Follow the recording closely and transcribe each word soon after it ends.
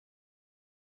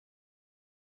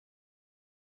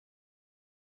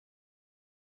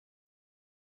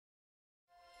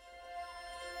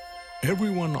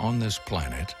Everyone on this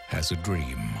planet has a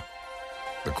dream.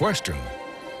 The question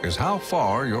is how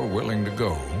far you're willing to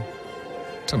go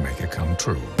to make it come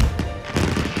true.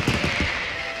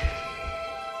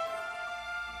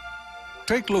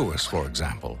 Take Louis, for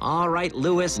example. All right,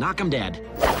 Louis, knock him dead.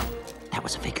 That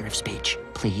was a figure of speech.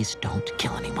 Please don't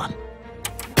kill anyone.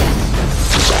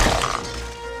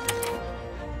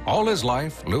 All his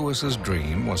life, Louis's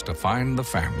dream was to find the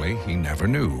family he never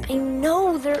knew. I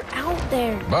know they're out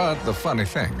there. But the funny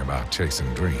thing about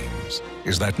chasing dreams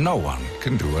is that no one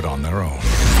can do it on their own.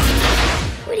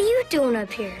 What are you doing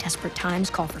up here? Desperate times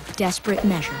call for desperate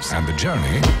measures. And the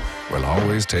journey will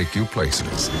always take you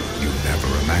places you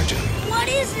never imagined. What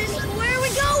is this? Where are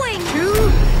we going? To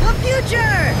the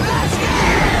future!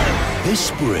 This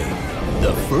spring,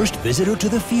 the first visitor to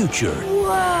the future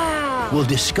will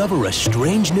discover a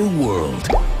strange new world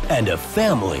and a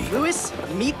family. Louis,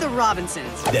 meet the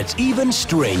Robinsons. That's even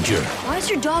stranger. Why is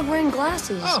your dog wearing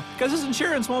glasses? Oh, because his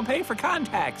insurance won't pay for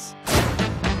contacts.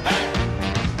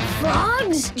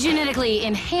 Frogs? Genetically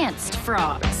enhanced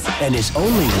frogs. And his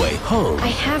only way home I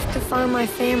have to find my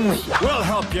family. We'll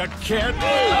help you, kid.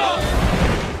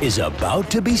 is about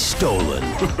to be stolen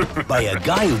by a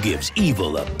guy who gives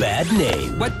evil a bad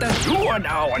name. What the? You are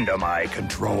now under my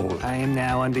control. I am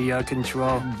now under your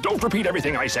control. Don't repeat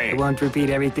everything I say. I won't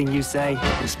repeat everything you say.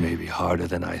 This may be harder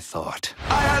than I thought.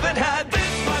 I haven't had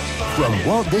this much fun. From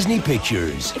Walt Disney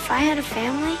Pictures. If I had a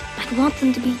family, I'd want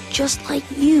them to be just like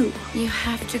you. You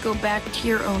have to go back to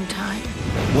your own time.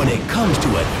 When it comes to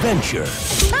adventure.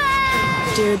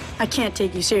 Dude, I can't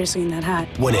take you seriously in that hat.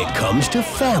 When it comes to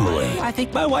family. I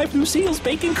think my wife Lucille's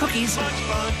baking cookies.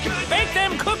 Bake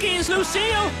them cookies,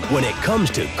 Lucille! When it comes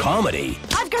to comedy.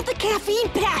 I've got the caffeine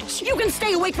patch. You can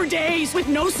stay awake for days with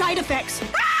no side effects.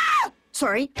 Ah!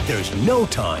 Sorry. There's no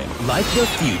time like the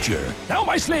future. Now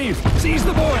my slave! Seize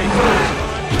the boy!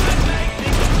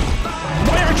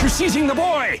 Why aren't you seizing the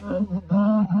boy?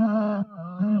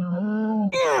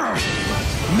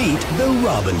 Meet the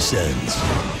Robinsons.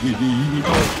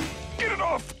 Get it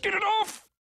off! Get it off!